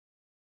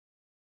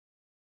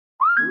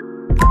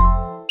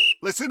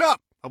listen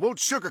up. I won't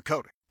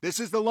sugarcoat it. This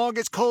is the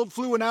longest cold,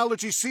 flu, and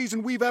allergy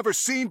season we've ever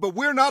seen, but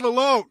we're not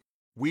alone.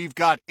 We've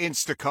got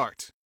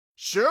Instacart.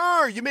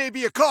 Sure, you may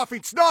be a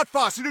coughing snot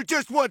faucet who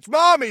just wants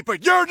mommy,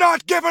 but you're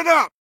not giving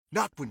up!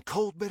 Not when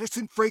cold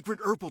medicine,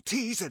 fragrant herbal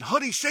teas, and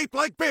honey shaped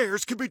like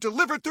bears can be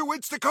delivered through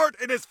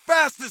Instacart in as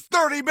fast as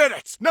 30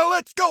 minutes! Now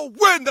let's go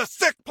win the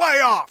sick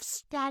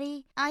playoffs!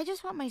 Daddy, I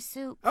just want my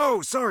soup.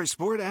 Oh, sorry,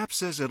 Sport. App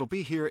says it'll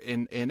be here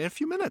in a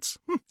few minutes.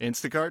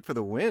 Instacart for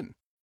the win.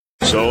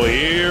 So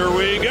here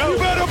we go. You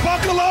better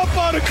buckle up,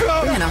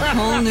 Buttercup. And a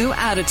whole new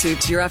attitude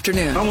to your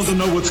afternoon. I want to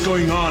know what's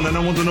going on, and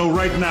I want to know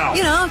right now.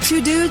 You know,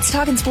 two dudes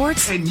talking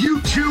sports. And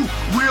you two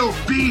will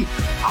be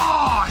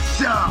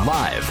awesome.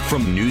 Live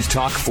from News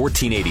Talk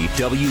 1480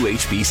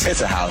 WHBC.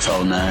 It's a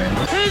household name.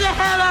 Who the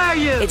hell are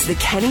you? It's the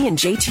Kenny and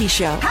JT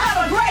Show.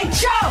 Have a great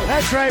show.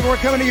 That's right. We're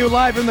coming to you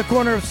live from the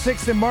corner of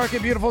 6th and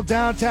Market, beautiful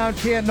downtown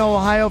Canton,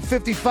 Ohio.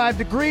 55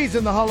 degrees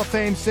in the Hall of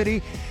Fame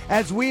city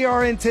as we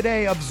are in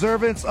today,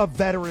 observance of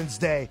Veterans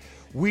Day.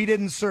 We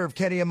didn't serve,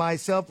 Kenny and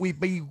myself. We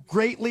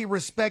greatly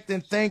respect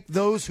and thank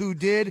those who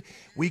did.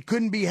 We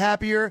couldn't be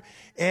happier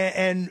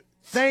and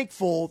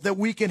thankful that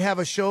we can have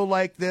a show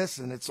like this,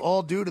 and it's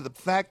all due to the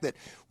fact that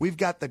we've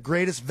got the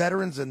greatest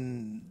veterans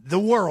in the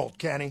world,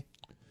 Kenny.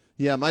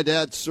 Yeah, my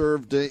dad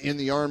served in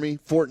the Army.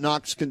 Fort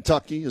Knox,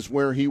 Kentucky is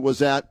where he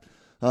was at.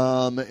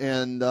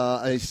 And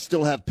I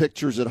still have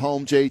pictures at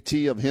home,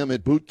 JT, of him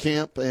at boot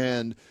camp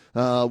and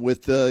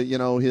with,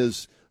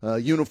 his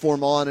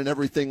uniform on and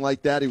everything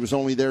like that. He was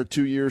only there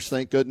 2 years,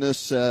 thank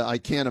goodness. I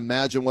can't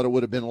imagine what it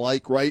would have been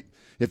like, right,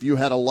 if you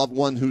had a loved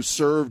one who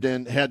served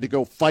and had to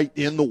go fight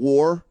in the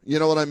war. You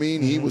know what I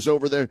mean? Mm-hmm. He was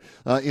over there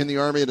in the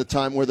Army at a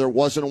time where there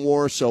wasn't a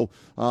war. So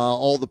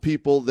all the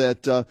people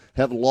that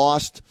have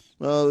lost,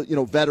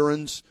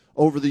 veterans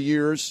over the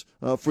years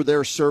for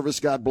their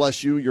service, God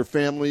bless you, your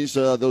families,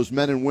 those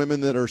men and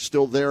women that are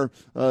still there,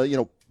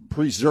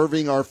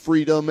 preserving our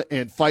freedom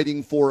and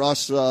fighting for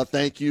us.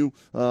 Thank you.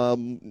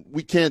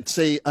 We can't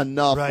say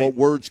enough, right. But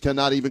words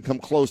cannot even come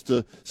close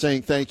to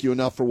saying thank you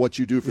enough for what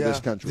you do for this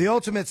country. The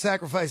ultimate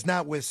sacrifice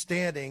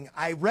notwithstanding,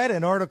 I read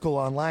an article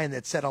online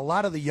that said a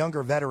lot of the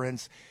younger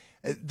veterans,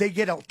 they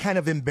get kind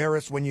of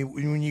embarrassed when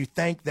you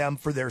thank them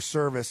for their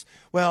service.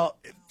 Well,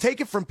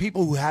 take it from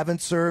people who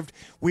haven't served.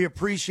 We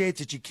appreciate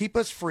that you keep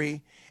us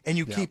free and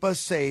you keep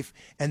us safe,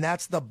 and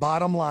that's the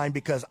bottom line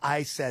because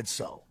I said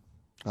so.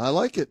 I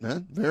like it,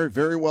 man. Very,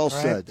 very well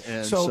said.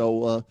 And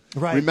so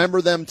right.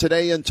 Remember them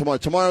today and tomorrow.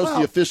 Tomorrow's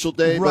the official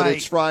day, right. But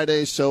it's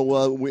Friday,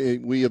 so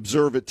we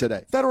observe it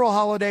today. Federal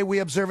holiday, we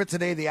observe it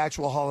today. The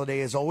actual holiday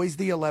is always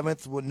the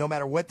 11th, no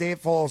matter what day it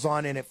falls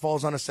on, and it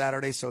falls on a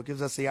Saturday, so it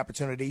gives us the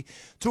opportunity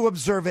to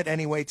observe it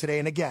anyway today.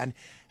 And again,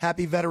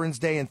 happy Veterans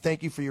Day, and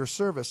thank you for your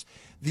service.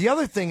 The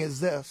other thing is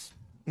this.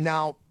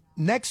 Now,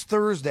 next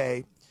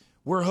Thursday,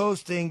 we're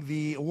hosting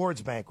the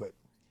awards banquet.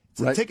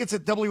 So right. Tickets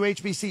at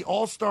WHBC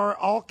All-Star,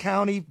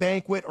 All-County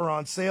Banquet are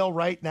on sale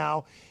right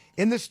now.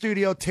 In the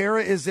studio,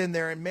 Tara is in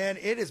there, and, man,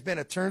 it has been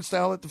a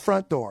turnstile at the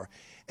front door.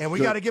 And we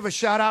got to give a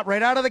shout-out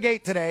right out of the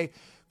gate today.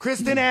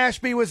 Kristen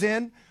Ashby was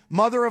in,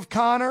 mother of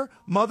Connor,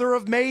 mother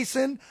of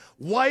Mason,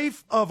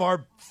 wife of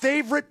our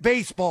favorite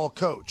baseball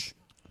coach,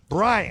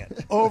 Brian,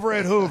 over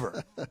at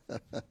Hoover.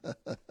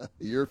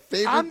 Your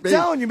favorite? I'm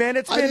telling you, man,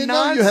 it's been nonstop. I didn't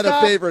know you had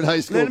a favorite high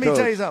school coach. Let me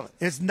tell you something.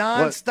 It's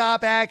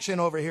nonstop action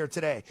over here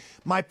today.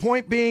 My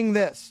point being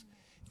this.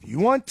 If you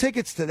want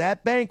tickets to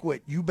that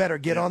banquet, you better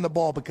get on the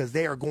ball because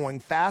they are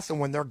going fast, and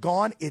when they're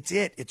gone, it's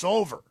it. It's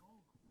over.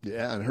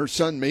 Yeah, and her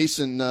son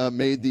Mason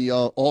made the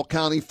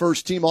all-county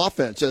first-team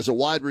offense as a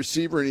wide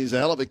receiver, and he's a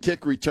hell of a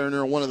kick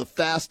returner and one of the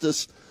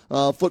fastest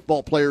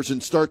football players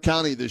in Stark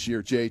County this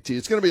year, JT.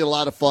 It's going to be a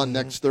lot of fun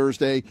next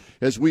Thursday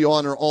as we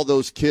honor all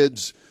those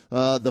kids,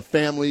 the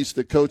families,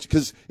 the coach,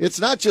 because it's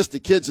not just the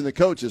kids and the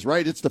coaches,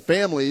 right? It's the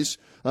families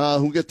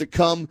who get to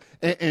come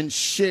and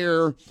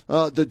share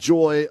the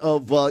joy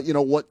of,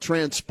 what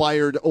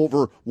transpired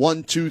over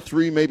 1, 2,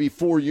 3, maybe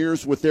 4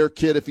 years with their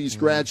kid if he's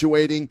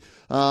graduating,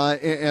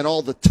 and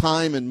all the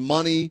time and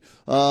money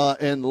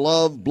and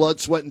love,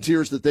 blood, sweat, and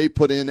tears that they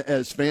put in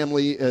as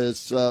family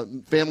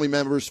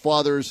members,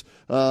 fathers,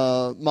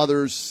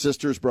 mothers,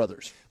 sisters,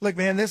 brothers. Look,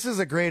 man, this is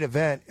a great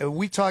event.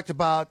 We talked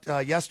about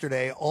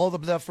yesterday all the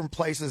different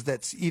places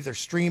that either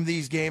stream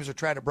these games or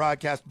try to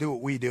broadcast, do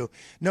what we do.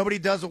 Nobody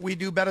does what we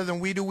do better than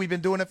we do. We've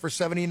been doing it for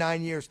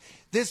 79 years.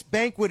 This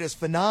banquet is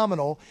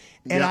phenomenal,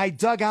 and I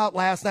dug out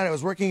last night. I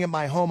was working in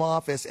my home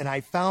office, and I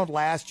found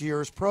last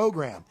year's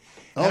program.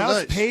 And I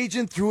was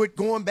paging through it,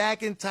 going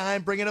back in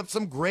time, bringing up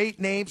some great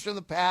names from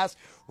the past.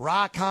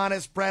 Rock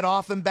Hannes, Brett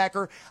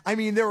Offenbecker. I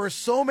mean, there were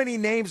so many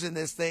names in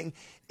this thing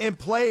and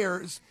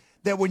players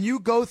that when you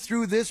go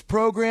through this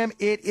program,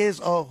 it is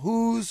a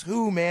who's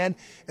who, man.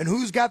 And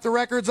who's got the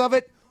records of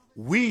it?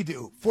 We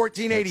do.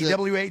 1480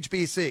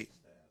 WHBC.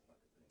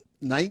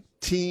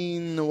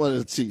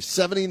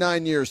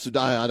 79 years to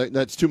die.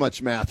 That's too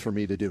much math for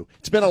me to do.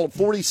 It's been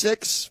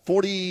 46,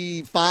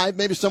 45,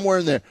 maybe somewhere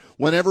in there.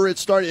 Whenever it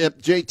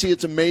started, JT,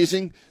 it's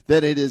amazing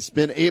that it has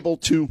been able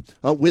to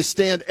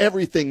withstand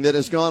everything that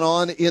has gone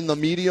on in the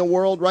media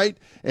world, right?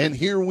 And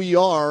here we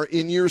are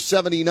in year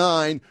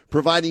 79,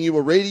 providing you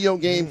a radio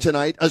game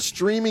tonight, a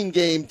streaming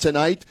game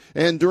tonight,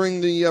 and during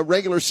the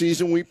regular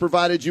season, we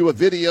provided you a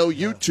video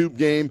YouTube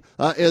game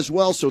as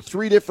well. So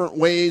 3 different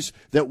ways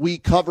that we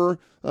cover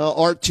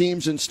our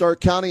teams in Stark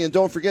County. And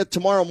don't forget,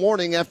 tomorrow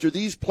morning, after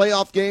these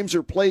playoff games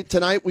are played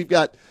tonight, we've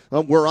got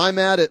where I'm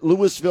at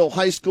Louisville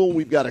High School.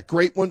 We've got a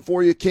great one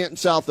for you, Canton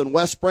South and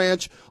West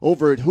Branch.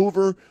 Over at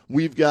Hoover,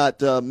 we've got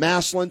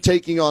Massillon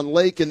taking on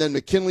Lake, and then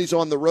McKinley's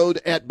on the road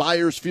at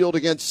Byers Field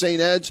against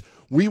St. Ed's.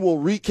 We will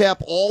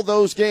recap all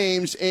those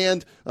games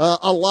and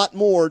a lot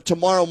more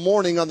tomorrow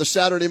morning on the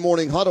Saturday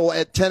Morning Huddle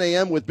at 10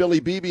 a.m. with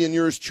Billy Beebe and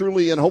yours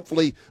truly, and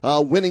hopefully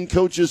winning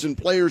coaches and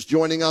players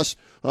joining us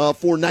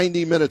for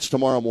 90 minutes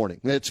tomorrow morning.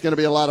 It's going to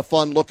be a lot of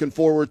fun. Looking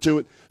forward to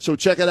it. So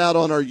check it out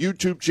on our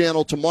YouTube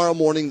channel tomorrow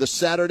morning, the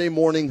Saturday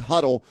Morning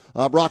Huddle.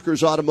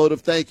 Brockers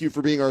Automotive, thank you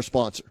for being our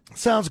sponsor.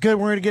 Sounds good.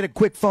 We're going to get a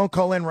quick phone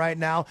call in right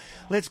now.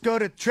 Let's go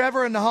to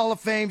Trevor in the Hall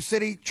of Fame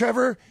City.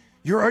 Trevor,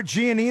 you're our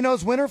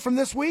Giannino's winner from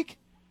this week?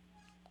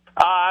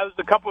 It was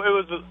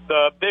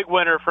the big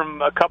winner from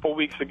a couple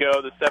weeks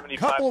ago, the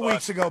 75. Couple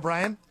weeks ago,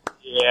 Brian.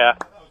 Yeah.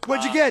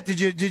 What'd you get? Did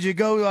you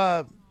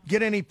go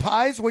get any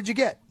pies? What'd you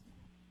get?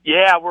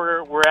 Yeah,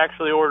 we're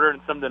actually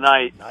ordering some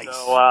tonight. Nice.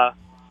 So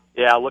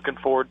yeah, looking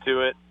forward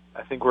to it.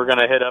 I think we're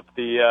gonna hit up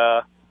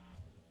the.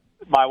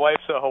 My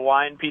wife's a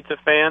Hawaiian pizza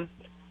fan,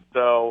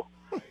 so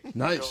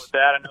nice. Go with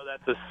that. I know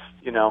that's a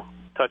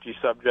touchy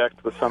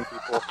subject with some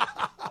people.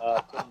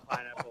 Some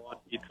pineapple on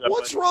pizza.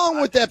 What's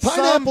wrong with that?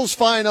 Pineapple's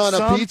fine on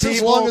a pizza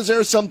as long as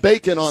there's some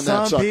bacon on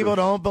that sucker. Some people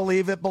don't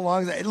believe it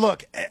belongs.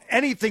 Look,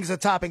 anything's a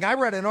topping. I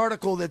read an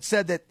article that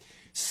said that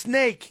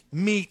snake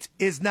meat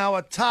is now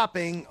a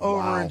topping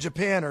over in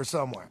Japan or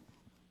somewhere.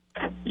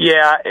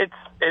 Yeah, it's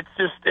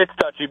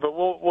touchy, but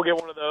we'll get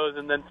one of those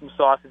and then some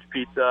sausage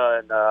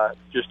pizza and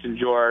just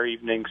enjoy our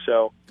evening.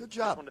 So good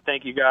job. I just want to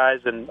thank you guys,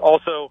 and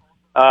also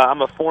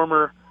I'm a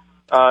former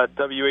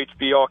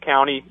WHB All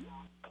County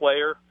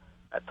player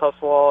at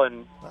Tuslaw,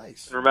 and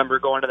remember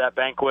going to that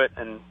banquet,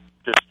 and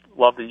just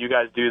love that you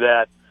guys do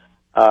that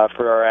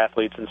for our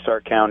athletes in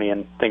Stark County,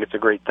 and think it's a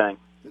great thing.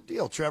 Good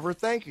deal, Trevor.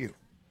 Thank you.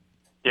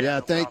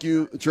 Yeah, thank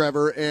you,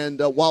 Trevor. And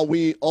while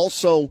we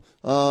also,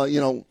 are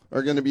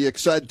going to be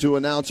excited to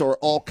announce our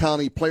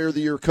All-County Player of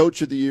the Year,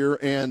 Coach of the Year,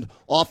 and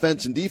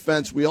Offense and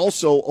Defense, we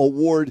also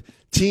award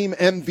Team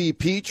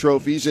MVP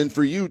trophies. And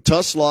for you,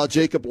 Tuslaw,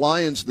 Jacob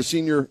Lyons, the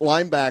senior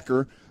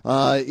linebacker,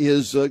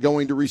 is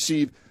going to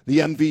receive the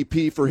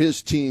MVP for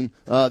his team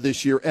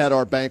this year at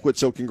our banquet.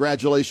 So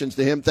congratulations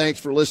to him. Thanks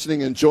for listening.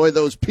 Enjoy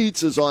those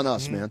pizzas on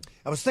us, man.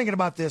 I was thinking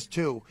about this,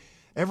 too.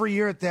 Every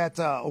year at that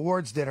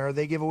awards dinner,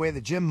 they give away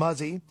the Jim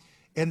Muzzy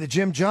and the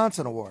Jim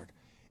Johnson Award.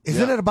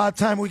 Isn't it about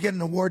time we get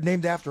an award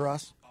named after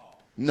us?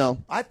 No,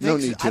 I think no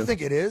need to. I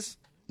think it is.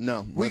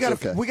 No, we got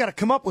to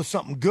come up with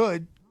something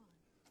good.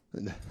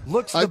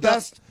 Looks the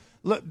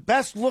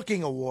best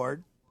looking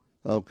award.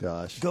 Oh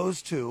gosh,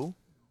 goes to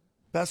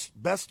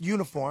best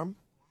uniform.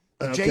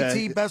 Okay.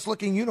 JT best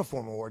looking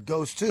uniform award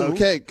goes to.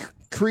 Okay,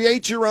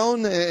 create your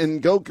own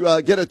and go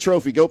get a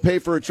trophy. Go pay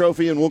for a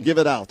trophy and we'll give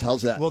it out.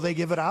 How's that? Will they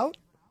give it out?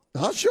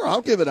 Oh, sure,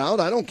 I'll give it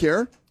out. I don't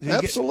care.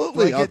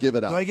 Absolutely, I'll give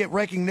it out. Do I get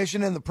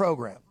recognition in the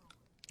program?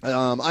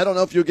 I don't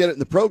know if you'll get it in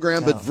the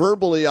program, but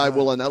verbally I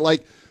will.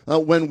 Like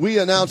when we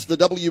announce the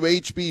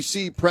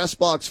WHBC Press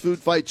Box Food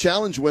Fight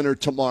Challenge winner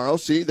tomorrow,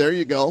 see, there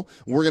you go.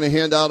 We're going to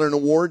hand out an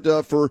award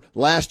for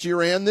last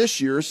year and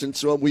this year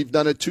since we've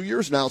done it 2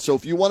 years now. So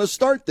if you want to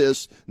start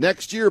this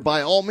next year,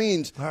 by all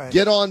means,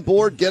 get on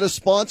board, get a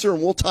sponsor,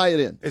 and we'll tie it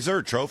in. Is there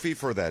a trophy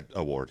for that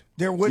award?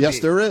 There would Yes,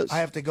 be. there is. I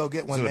have to go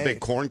get one Is it made. a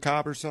big corn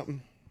cob or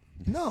something?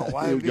 No,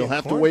 you'll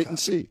have to wait and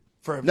see.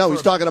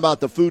 He's talking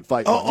about the food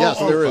fight. Yes,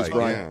 there is,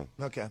 Brian.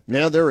 Yeah. Okay.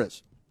 Yeah, there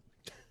is.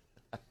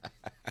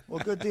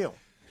 Well, good deal.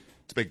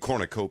 It's a big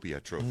cornucopia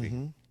trophy.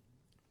 Mm-hmm. Did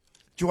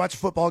you watch a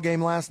football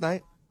game last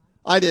night?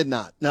 I did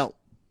not. No.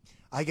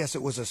 I guess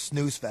it was a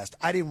snooze fest.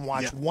 I didn't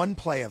watch one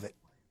play of it.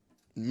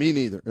 Me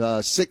neither.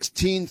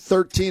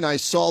 16-13, I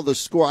saw the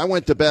score. I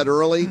went to bed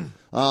early,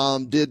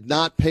 did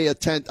not pay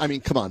attention. I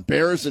mean, come on,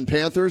 Bears and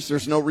Panthers,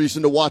 there's no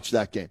reason to watch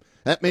that game.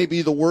 That may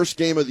be the worst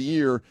game of the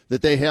year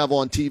that they have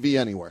on TV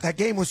anywhere. That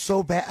game was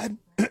so bad.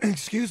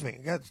 Excuse me.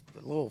 Got a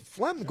little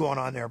phlegm going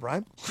on there,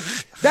 Brian.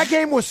 That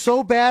game was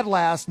so bad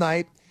last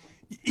night.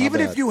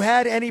 Even if you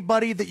had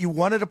anybody that you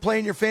wanted to play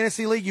in your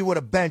fantasy league, you would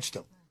have benched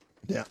them.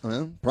 Yeah,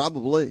 well,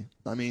 probably.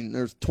 I mean,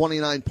 there's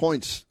 29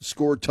 points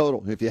scored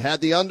total. If you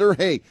had the under,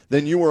 hey,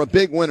 then you were a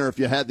big winner if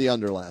you had the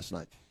under last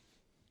night.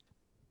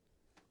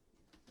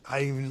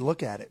 I didn't even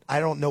look at it. I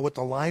don't know what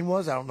the line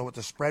was. I don't know what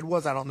the spread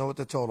was. I don't know what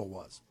the total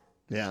was.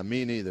 Yeah,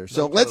 me neither.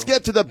 So let's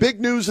get to the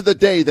big news of the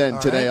day then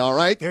today, all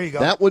right? There you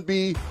go. That would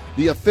be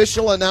the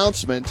official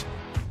announcement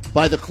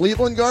by the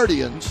Cleveland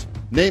Guardians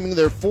naming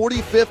their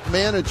 45th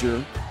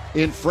manager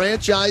in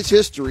franchise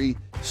history,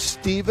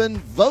 Stephen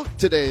Vogt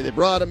today. They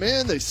brought him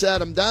in. They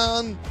sat him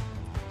down.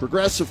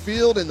 Progressive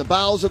Field in the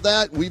bowels of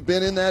that. We've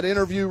been in that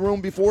interview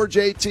room before,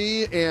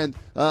 JT, and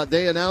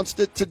they announced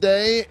it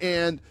today.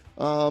 And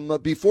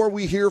before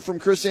we hear from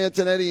Chris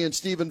Antonetti and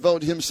Stephen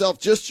Vogt himself,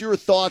 just your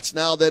thoughts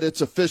now that it's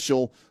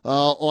official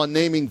on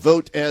naming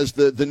Vogt as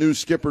the new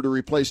skipper to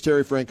replace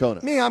Terry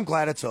Francona. Me, I'm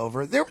glad it's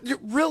over.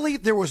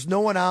 There was no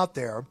one out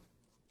there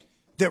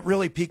that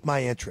really piqued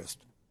my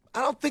interest.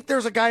 I don't think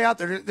there's a guy out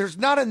there. There's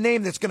not a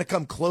name that's going to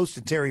come close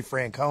to Terry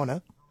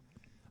Francona.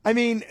 I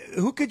mean,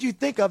 who could you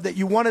think of that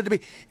you wanted to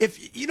be?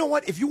 If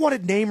you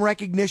wanted name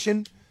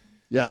recognition,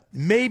 yeah,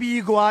 maybe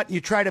you go out and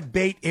you try to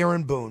bait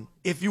Aaron Boone.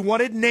 If you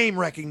wanted name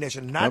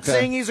recognition, not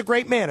saying he's a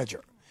great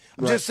manager.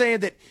 I'm just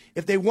saying that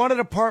if they wanted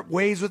to part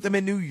ways with him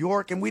in New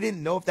York, and we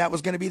didn't know if that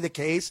was going to be the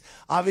case,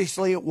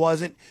 obviously it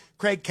wasn't.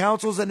 Craig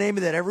Counsell's a name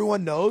that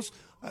everyone knows.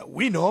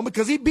 We know him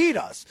because he beat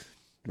us.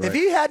 Right. If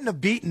he hadn't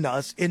have beaten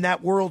us in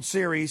that World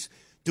Series,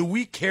 do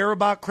we care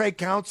about Craig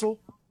Counsell?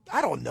 I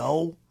don't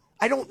know.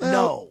 I don't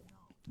know.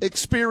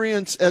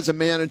 Experience as a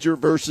manager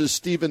versus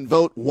Stephen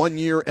Vogt 1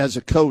 year as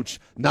a coach,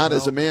 not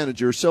as a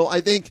manager. So I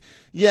think,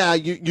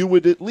 you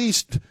would at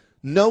least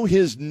know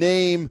his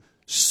name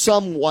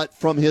somewhat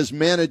from his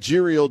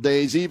managerial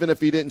days, even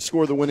if he didn't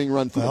score the winning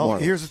run for the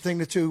Marlins. Here's the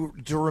thing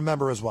to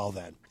remember as well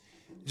then.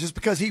 Just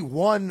because he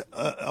won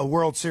a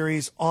World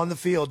Series on the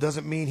field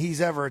doesn't mean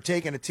he's ever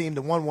taken a team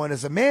to won one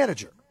as a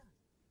manager.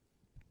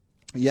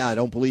 Yeah, I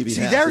don't believe he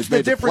has. See, there's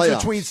the difference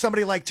between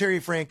somebody like Terry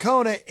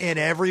Francona and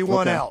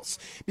everyone else.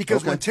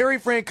 Because when Terry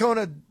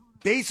Francona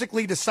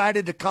basically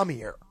decided to come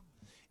here,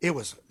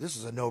 this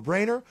is a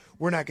no-brainer.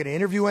 We're not going to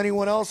interview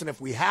anyone else, and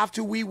if we have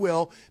to, we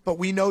will. But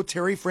we know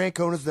Terry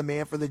Francona's the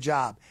man for the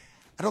job.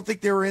 I don't think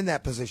they were in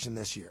that position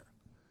this year.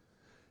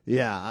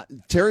 Yeah,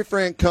 Terry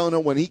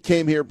Francona, when he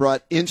came here,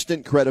 brought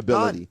instant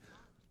credibility.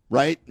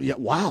 Right? Yeah.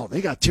 Wow, they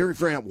got Terry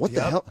Francona. What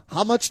the hell?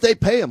 How much they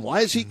pay him?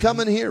 Why is he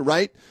coming here?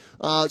 Right?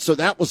 So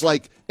that was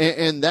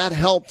and that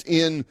helped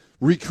in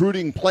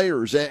recruiting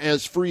players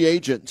as free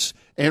agents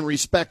and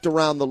respect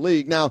around the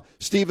league. Now,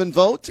 Stephen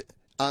Vogt,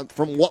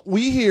 from what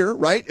we hear,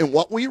 right, and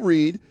what we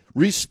read,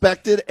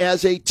 respected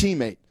as a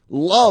teammate,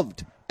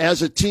 loved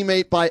as a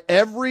teammate by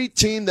every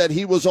team that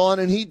he was on,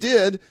 and he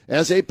did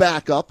as a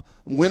backup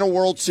win a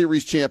World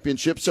Series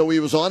championship. So he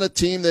was on a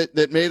team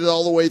that made it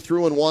all the way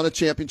through and won a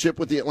championship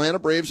with the Atlanta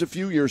Braves a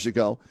few years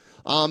ago.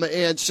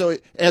 And so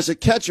as a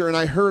catcher, and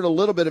I heard a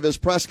little bit of his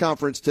press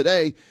conference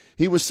today,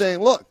 he was saying,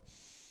 look,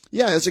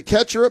 as a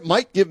catcher, it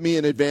might give me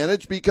an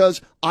advantage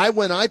because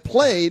when I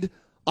played,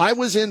 I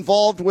was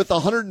involved with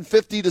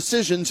 150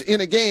 decisions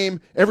in a game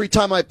every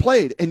time I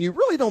played. And you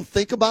really don't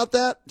think about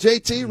that,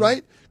 JT,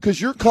 right? Because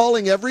you're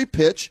calling every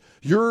pitch.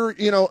 You're,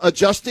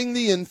 adjusting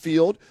the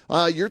infield.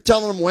 You're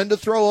telling him when to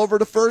throw over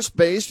to first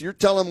base. You're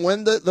telling him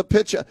when the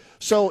pitch.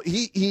 So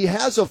he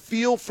has a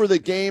feel for the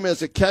game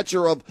as a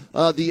catcher of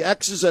the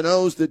X's and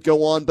O's that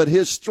go on. But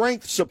his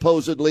strength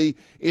supposedly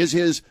is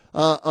his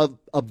ability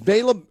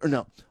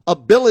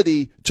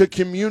to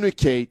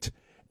communicate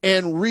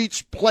and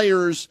reach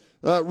players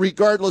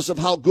regardless of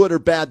how good or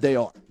bad they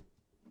are.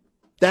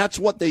 That's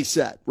what they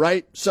said,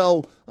 right?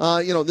 So,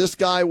 this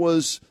guy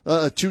was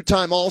a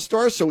two-time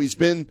All-Star, so he's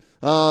been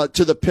to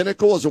the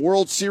pinnacle as a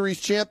World Series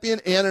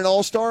champion and an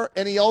All-Star,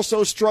 and he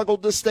also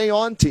struggled to stay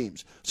on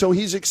teams. So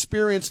he's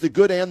experienced the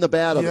good and the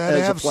bad of as a player. You had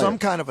to have some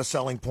kind of a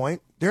selling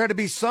point. There had to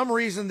be some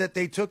reason that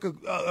they took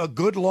a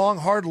good, long,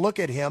 hard look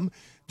at him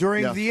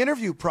during the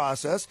interview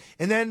process,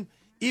 and then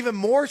even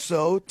more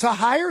so to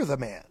hire the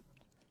man.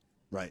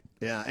 Right,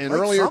 yeah. And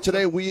earlier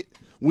today, we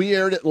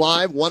aired it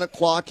live, 1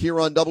 o'clock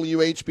here on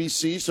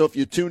WHBC. So if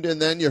you tuned in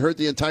then, you heard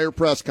the entire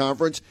press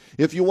conference.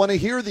 If you want to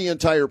hear the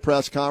entire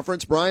press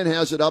conference, Brian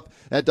has it up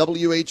at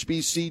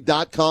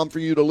WHBC.com for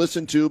you to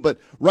listen to. But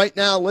right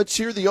now, let's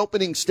hear the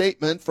opening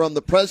statement from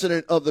the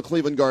president of the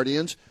Cleveland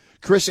Guardians,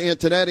 Chris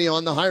Antonetti,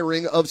 on the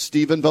hiring of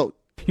Stephen Vogt.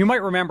 You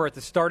might remember at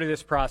the start of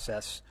this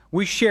process,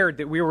 we shared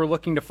that we were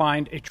looking to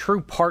find a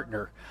true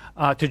partner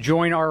to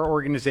join our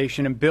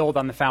organization and build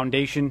on the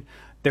foundation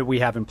that we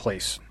have in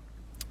place.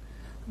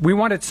 We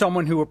wanted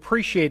someone who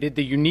appreciated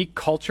the unique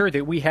culture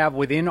that we have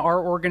within our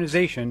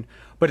organization,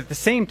 but at the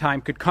same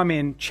time could come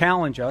in,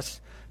 challenge us,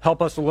 help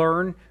us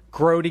learn,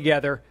 grow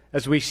together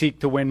as we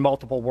seek to win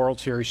multiple World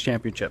Series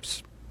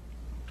championships.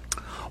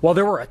 While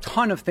there were a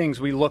ton of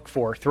things we looked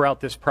for throughout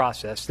this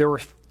process, there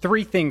were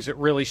three things that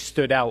really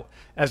stood out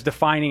as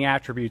defining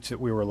attributes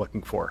that we were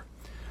looking for.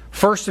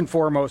 First and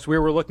foremost, we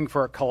were looking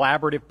for a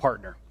collaborative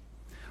partner.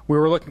 We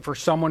were looking for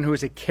someone who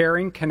is a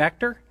caring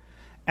connector,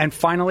 and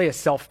finally, a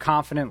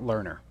self-confident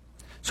learner.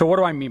 So what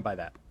do I mean by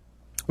that?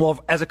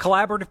 Well, as a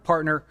collaborative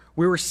partner,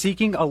 we were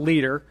seeking a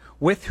leader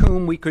with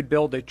whom we could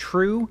build a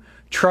true,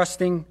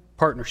 trusting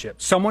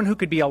partnership. Someone who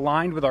could be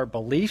aligned with our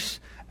beliefs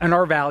and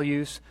our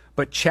values,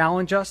 but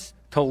challenge us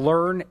to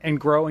learn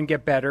and grow and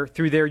get better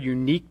through their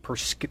unique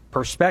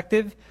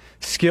perspective,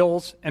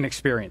 skills, and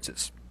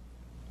experiences.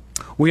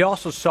 We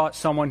also sought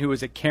someone who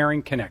is a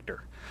caring connector,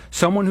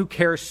 someone who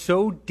cares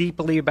so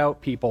deeply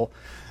about people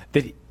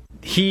that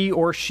he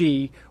or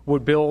she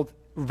would build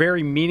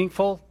very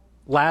meaningful,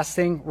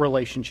 lasting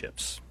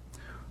relationships.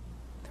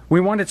 We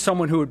wanted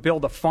someone who would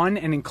build a fun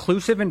and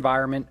inclusive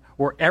environment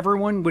where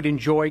everyone would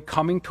enjoy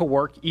coming to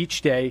work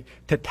each day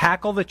to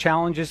tackle the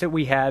challenges that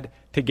we had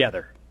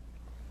together.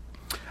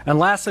 And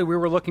lastly, we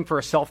were looking for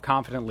a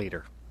self-confident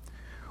leader.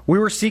 We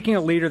were seeking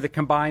a leader that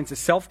combines the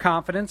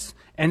self-confidence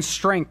and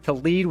strength to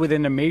lead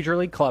within the Major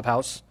League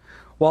clubhouse,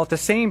 while at the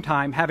same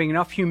time having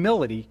enough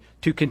humility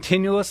to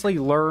continuously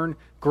learn,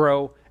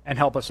 grow, and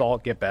help us all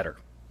get better.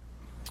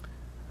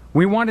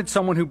 We wanted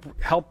someone who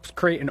helps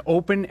create an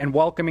open and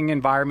welcoming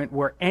environment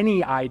where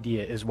any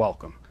idea is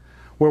welcome,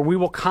 where we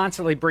will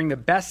constantly bring the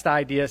best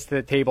ideas to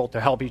the table to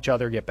help each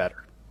other get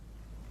better.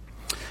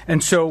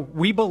 And so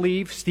we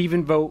believe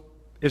Stephen Vogt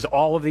is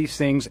all of these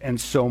things and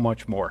so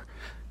much more.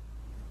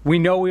 We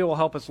know he will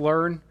help us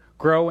learn,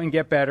 grow, and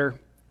get better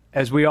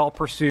as we all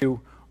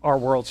pursue our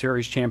World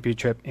Series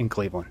championship in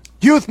Cleveland.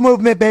 Youth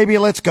movement, baby,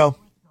 let's go.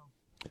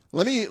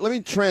 Let me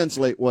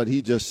translate what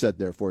he just said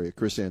there for you,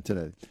 Chris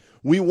Antonetti.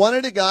 We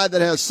wanted a guy that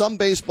has some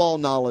baseball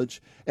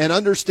knowledge and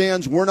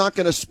understands we're not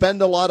going to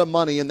spend a lot of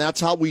money, and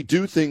that's how we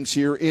do things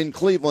here in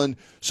Cleveland.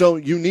 So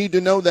you need to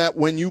know that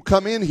when you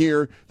come in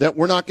here that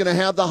we're not going to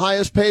have the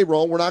highest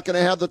payroll. We're not going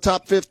to have the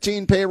top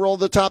 15 payroll,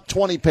 the top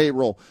 20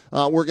 payroll.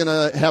 We're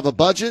going to have a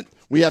budget.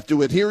 We have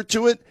to adhere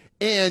to it,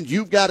 and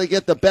you've got to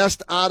get the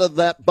best out of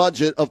that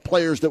budget of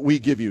players that we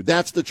give you.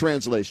 That's the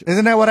translation.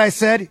 Isn't that what I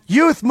said?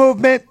 Youth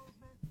movement.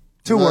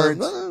 Two words.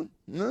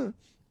 No.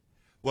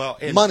 Well,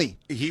 and money.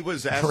 He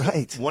was asked,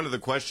 right. One of the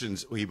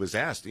questions he was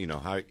asked,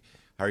 how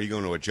are you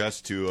going to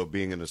adjust to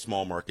being in a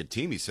small market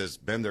team? He says,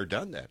 been there,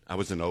 done that. I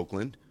was in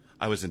Oakland.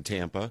 I was in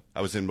Tampa.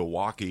 I was in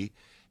Milwaukee.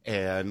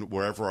 And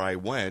wherever I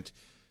went,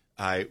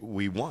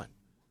 we won.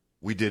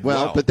 We did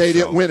well. But they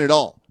didn't win it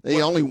all.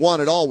 They only won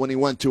it all when he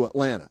went to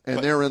Atlanta. And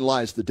therein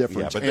lies the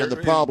difference. Yeah, and the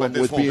problem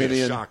with being be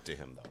a in shock to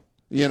him, though.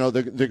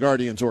 The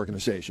Guardians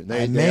organization.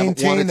 They haven't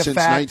maintain won it the since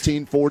fact,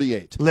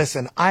 1948.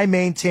 Listen, I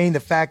maintain the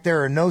fact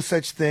there are no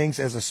such things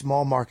as a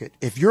small market.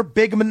 If you're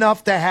big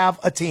enough to have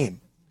a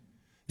team,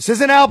 this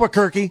isn't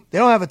Albuquerque. They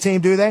don't have a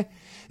team, do they?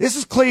 This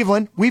is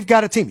Cleveland. We've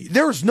got a team.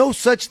 There is no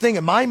such thing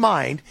in my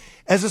mind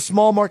as a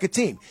small market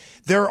team.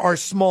 There are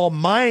small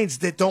minds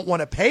that don't want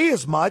to pay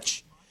as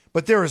much,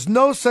 but there is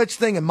no such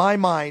thing in my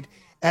mind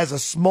as a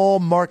small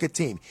market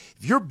team.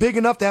 If you're big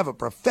enough to have a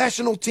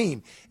professional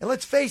team, and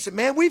let's face it,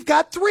 man, we've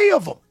got 3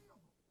 of them.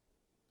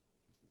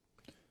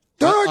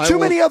 There aren't too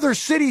many other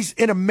cities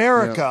in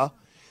America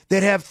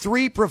that have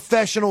 3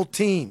 professional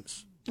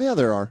teams. Yeah,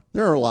 there are.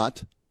 There are a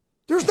lot.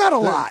 There's not a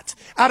lot.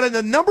 Out of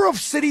the number of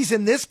cities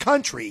in this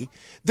country,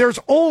 there's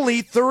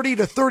only 30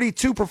 to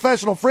 32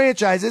 professional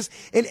franchises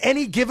in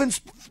any given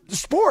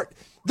sport.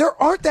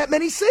 There aren't that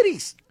many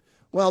cities.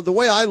 Well, the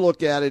way I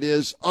look at it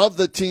is, of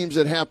the teams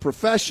that have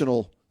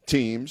professional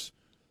teams,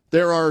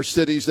 there are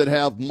cities that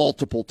have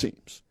multiple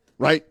teams,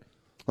 right?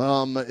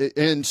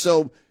 And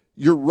so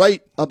you're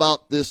right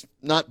about this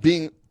not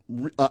being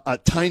a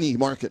tiny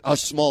market, a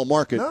small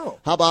market. No.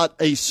 How about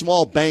a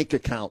small bank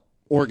account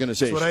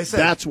organization? That's what I said.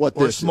 That's what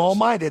We're this is.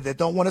 small-minded that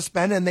don't want to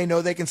spend and they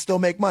know they can still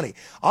make money.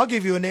 I'll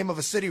give you a name of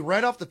a city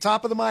right off the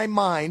top of my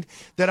mind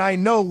that I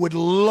know would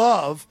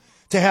love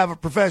to have a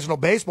professional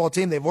baseball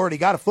team. They've already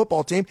got a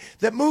football team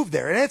that moved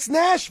there, and it's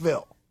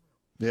Nashville.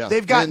 Yeah.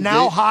 They've got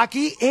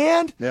hockey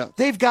and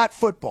they've got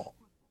football.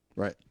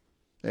 Right.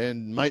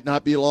 And might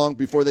not be long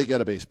before they get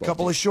a baseball A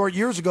couple team. of short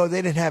years ago,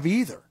 they didn't have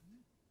either.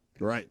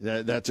 Right.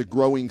 That's a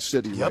growing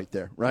city right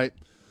there, right?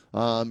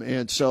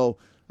 And so,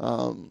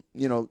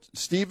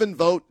 Stephen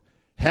Vogt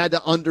had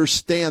to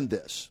understand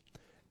this.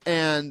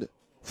 And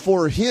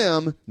for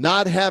him,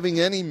 not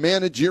having any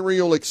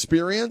managerial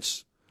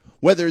experience,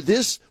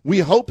 we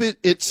hope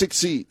it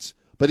succeeds.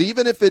 But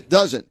even if it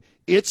doesn't,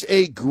 it's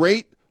a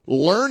great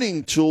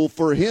learning tool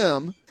for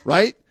him,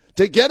 right?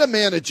 To get a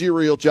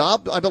managerial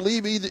job. I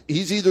believe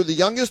he's either the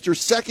youngest or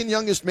second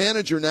youngest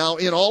manager now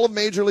in all of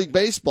Major League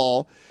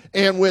Baseball.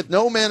 And with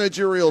no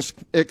managerial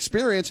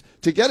experience,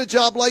 to get a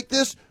job like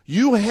this,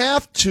 you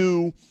have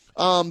to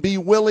be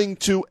willing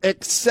to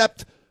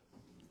accept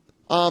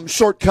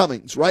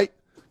shortcomings, right?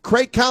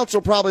 Craig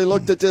Counsell probably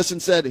looked at this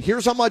and said,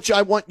 here's how much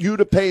I want you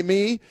to pay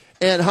me,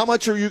 and how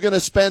much are you going to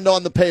spend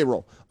on the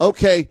payroll?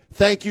 Okay,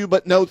 thank you,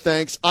 but no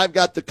thanks. I've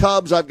got the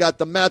Cubs, I've got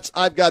the Mets,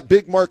 I've got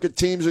big market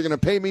teams that are going to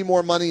pay me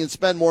more money and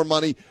spend more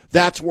money.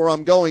 That's where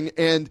I'm going,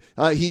 and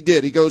he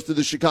did. He goes to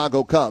the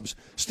Chicago Cubs.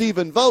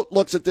 Stephen Vogt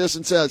looks at this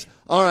and says,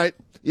 all right,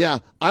 yeah,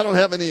 I don't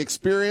have any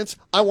experience.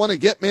 I want to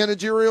get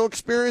managerial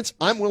experience.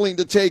 I'm willing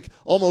to take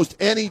almost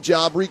any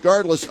job,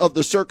 regardless of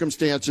the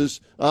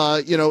circumstances,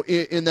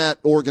 in that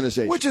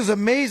organization. Which is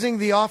amazing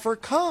the offer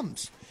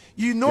comes.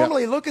 You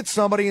normally look at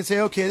somebody and say,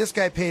 okay, this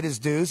guy paid his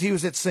dues. He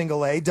was at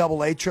single A,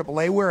 double A, triple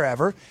A,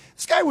 wherever.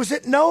 This guy was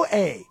at no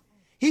A.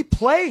 He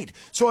played.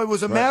 So it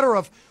was a matter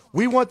of,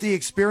 we want the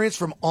experience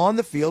from on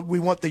the field. We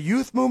want the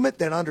youth movement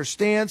that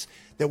understands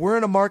that we're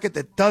in a market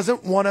that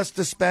doesn't want us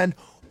to spend,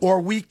 or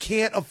we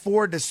can't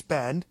afford to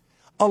spend,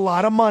 a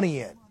lot of money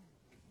in.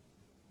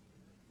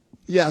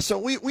 Yeah, so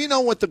we know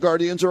what the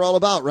Guardians are all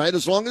about, right?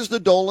 As long as the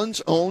Dolans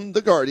own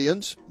the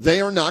Guardians, they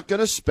are not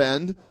going to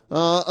spend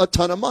a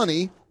ton of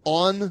money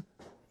on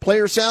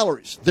player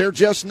salaries. They're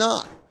just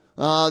not.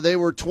 They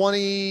were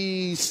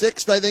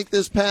 26th, I think,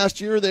 this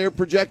past year. They're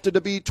projected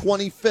to be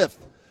 25th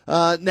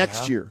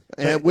next year,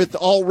 and with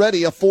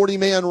already a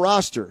 40-man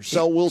roster.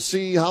 So we'll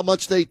see how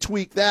much they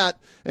tweak that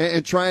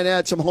and try and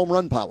add some home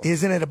run power.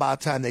 Isn't it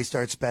about time they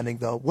start spending,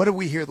 though? What did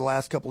we hear the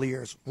last couple of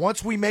years?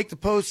 Once we make the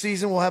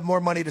postseason, we'll have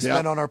more money to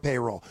spend on our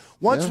payroll.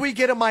 Once we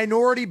get a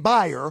minority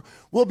buyer,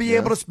 we'll be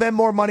able to spend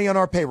more money on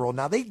our payroll.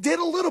 Now, they did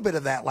a little bit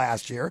of that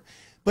last year,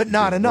 but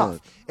not enough.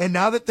 And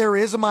now that there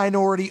is a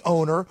minority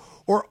owner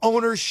or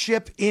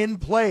ownership in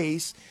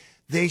place,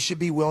 they should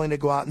be willing to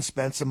go out and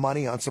spend some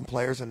money on some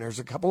players. And there's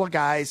a couple of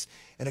guys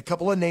and a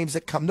couple of names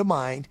that come to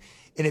mind.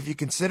 And if you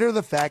consider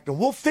the fact, and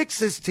we'll fix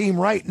this team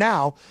right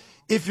now,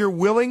 if you're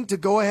willing to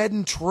go ahead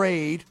and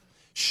trade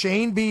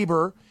Shane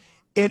Bieber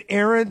and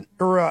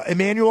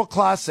Emmanuel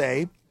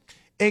Clase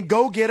and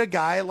go get a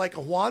guy like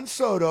Juan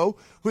Soto,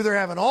 who they're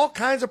having all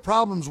kinds of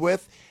problems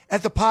with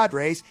at the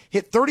Padres,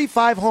 hit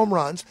 35 home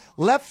runs,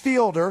 left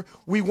fielder.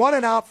 We want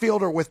an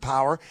outfielder with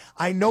power.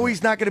 I know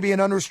he's not going to be an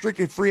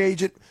unrestricted free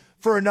agent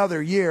for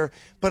another year,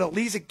 but at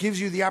least it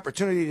gives you the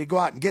opportunity to go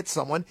out and get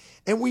someone,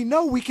 and we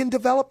know we can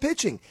develop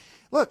pitching.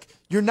 Look,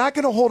 you're not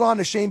going to hold on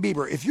to Shane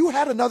Bieber. If you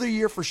had another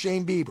year for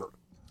Shane Bieber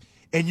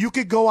and you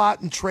could go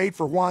out and trade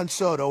for Juan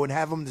Soto and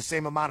have him the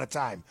same amount of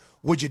time,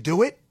 would you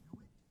do it?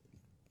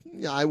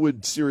 Yeah, I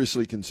would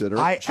seriously consider it.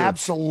 I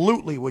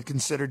absolutely would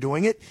consider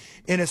doing it,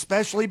 and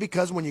especially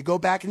because when you go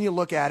back and you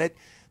look at it,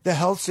 the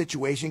health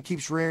situation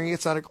keeps rearing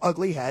its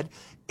ugly head,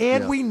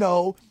 and we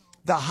know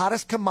the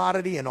hottest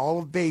commodity in all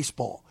of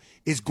baseball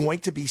is going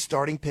to be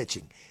starting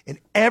pitching. And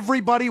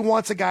everybody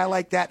wants a guy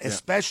like that,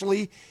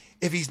 especially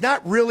if he's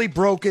not really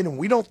broken, and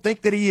we don't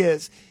think that he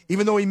is,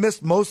 even though he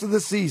missed most of the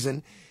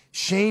season.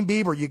 Shane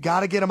Bieber, you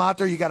got to get him out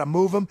there. You got to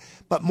move him.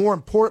 But more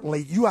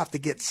importantly, you have to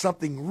get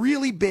something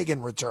really big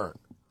in return.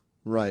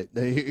 Right.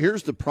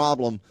 Here's the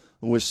problem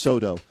with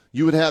Soto.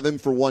 You would have him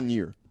for 1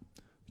 year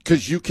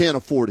because you can't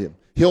afford him.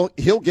 He'll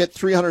get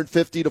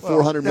 $350 to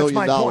 $400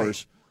 million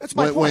dollars. That's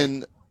my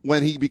point.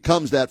 When he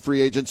becomes that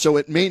free agent. So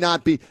it may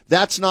not be.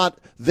 That's not.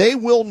 They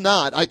will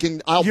not.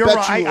 I'll you're bet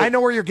right. you. I know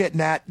where you're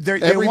getting at.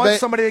 They want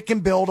somebody that can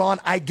build on.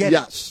 I get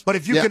it. But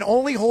if you can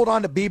only hold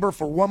on to Bieber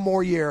for one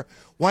more year,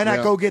 why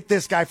not go get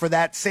this guy for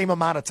that same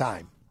amount of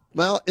time?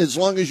 Well, as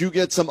long as you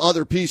get some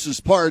other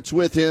parts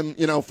with him,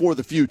 for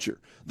the future.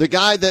 The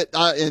guy that,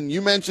 and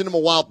you mentioned him a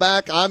while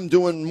back, I'm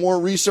doing more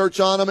research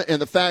on him,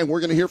 and the fact we're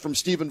going to hear from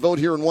Stephen Vogt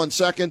here in 1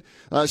 second.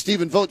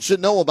 Stephen Vogt should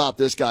know about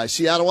this guy.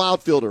 Seattle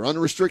outfielder,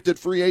 unrestricted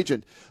free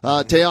agent,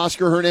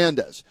 Teoscar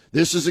Hernandez.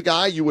 This is a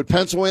guy you would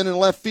pencil in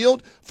left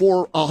field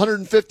for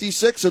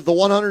 156 of the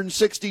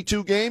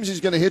 162 games.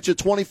 He's going to hit you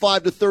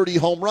 25 to 30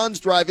 home runs,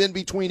 drive in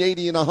between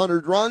 80 and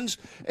 100 runs,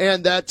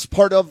 and that's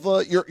part of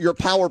your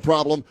power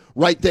problem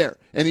right there.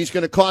 And he's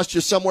going to cost you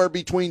somewhere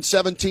between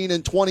 $17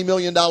 and $20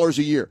 million a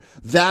year.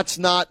 That's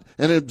not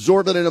an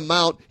exorbitant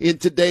amount in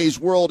today's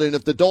world. And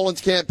if the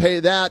Dolans can't pay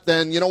that,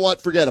 then you know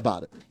what? Forget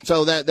about it.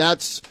 So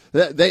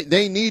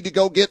they need to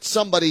go get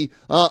somebody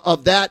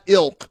of that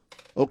ilk,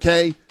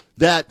 okay,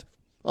 that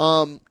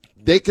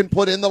they can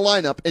put in the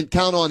lineup and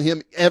count on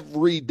him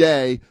every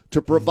day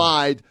to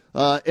provide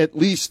at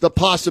least the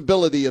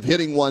possibility of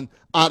hitting one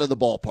out of the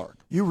ballpark.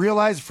 You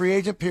realize free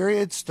agent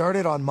period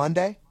started on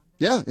Monday?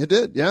 Yeah, it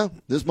did. Yeah,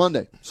 this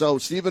Monday. So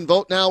Stephen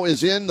Vogt now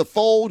is in the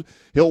fold.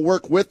 He'll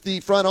work with the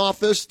front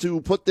office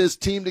to put this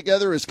team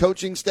together, his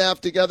coaching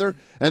staff together.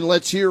 And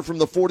let's hear from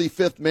the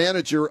 45th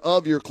manager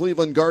of your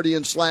Cleveland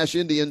Guardians /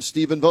 Indians,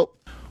 Stephen Vogt.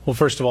 Well,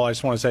 first of all, I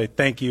just want to say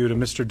thank you to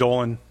Mr.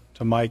 Dolan,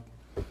 to Mike,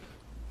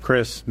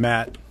 Chris,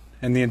 Matt,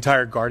 and the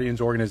entire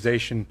Guardians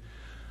organization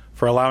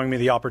for allowing me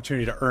the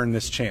opportunity to earn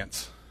this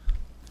chance.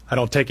 I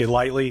don't take it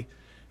lightly,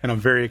 and I'm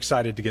very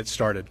excited to get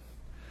started.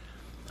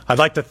 I'd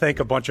like to thank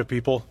a bunch of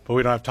people, but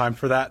we don't have time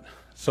for that.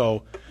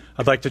 So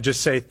I'd like to just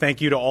say thank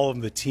you to all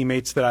of the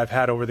teammates that I've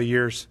had over the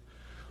years,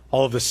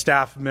 all of the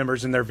staff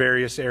members in their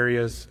various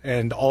areas,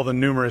 and all the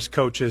numerous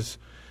coaches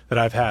that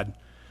I've had.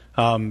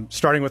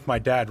 Starting with my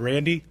dad,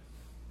 Randy,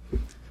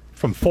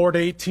 from 4 to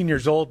 18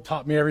 years old,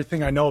 taught me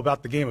everything I know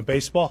about the game of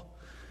baseball.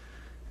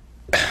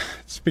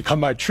 It's become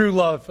my true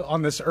love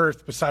on this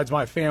earth, besides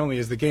my family,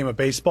 is the game of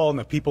baseball and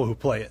the people who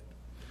play it.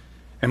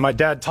 And my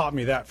dad taught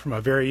me that from a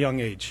very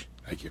young age.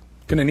 Thank you.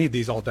 Going to need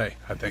these all day,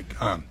 I think.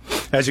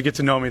 As you get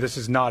to know me, this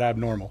is not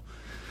abnormal.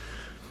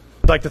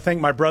 I'd like to thank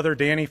my brother,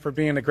 Danny, for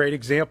being a great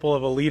example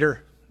of a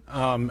leader,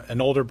 an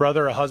older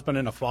brother, a husband,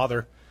 and a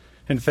father,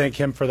 and thank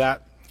him for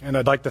that. And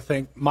I'd like to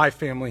thank my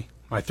family,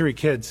 my 3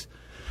 kids,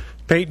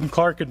 Peyton,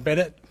 Clark, and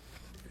Bennett,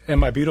 and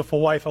my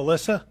beautiful wife,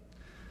 Alyssa.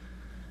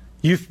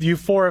 You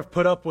 4 have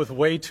put up with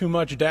way too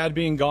much Dad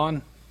being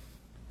gone,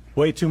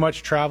 way too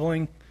much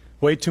traveling,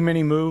 way too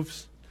many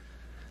moves.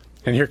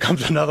 And here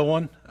comes another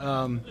one.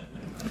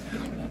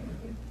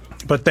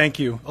 But thank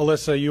you.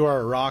 Alyssa, you are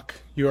a rock.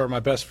 You are my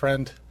best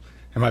friend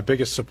and my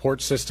biggest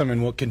support system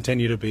and will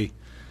continue to be.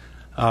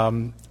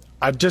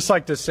 I'd just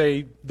like to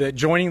say that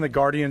joining the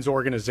Guardians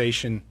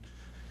organization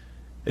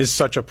is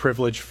such a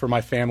privilege for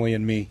my family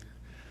and me.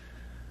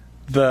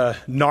 The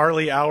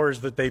gnarly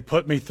hours that they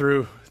put me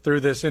through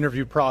this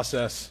interview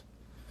process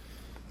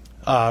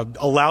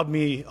allowed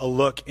me a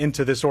look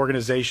into this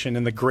organization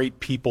and the great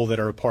people that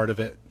are a part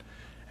of it.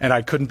 And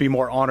I couldn't be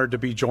more honored to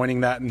be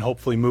joining that and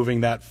hopefully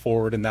moving that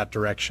forward in that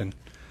direction.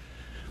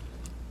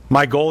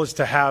 My goal is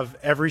to have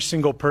every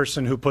single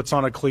person who puts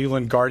on a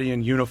Cleveland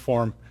Guardian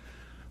uniform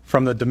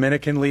from the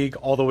Dominican League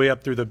all the way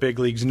up through the big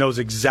leagues knows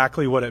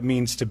exactly what it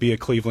means to be a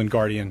Cleveland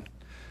Guardian.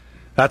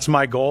 That's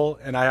my goal,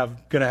 and I'm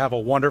going to have a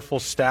wonderful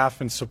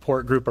staff and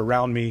support group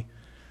around me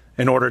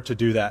in order to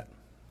do that.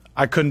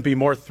 I couldn't be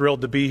more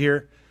thrilled to be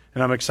here,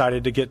 and I'm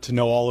excited to get to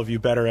know all of you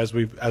better as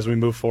we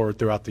move forward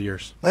throughout the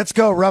years. Let's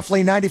go.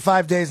 Roughly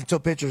 95 days until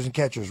pitchers and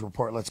catchers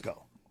report. Let's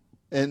go.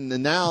 And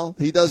now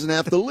he doesn't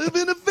have to live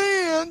in a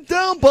van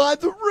down by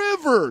the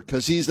river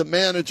because he's the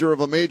manager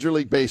of a Major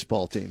League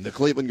Baseball team, the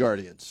Cleveland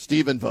Guardians,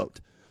 Stephen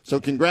Vogt. So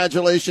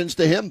congratulations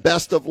to him.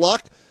 Best of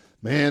luck.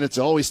 Man, it's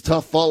always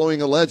tough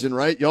following a legend,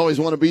 right? You always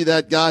want to be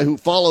that guy who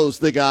follows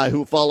the guy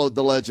who followed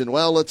the legend.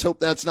 Well, let's hope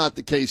that's not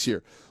the case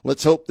here.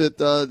 Let's hope that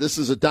this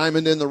is a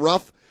diamond in the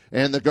rough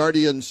and the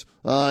Guardians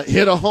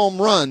hit a home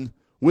run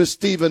with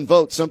Stephen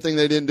Vogt, something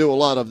they didn't do a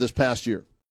lot of this past year.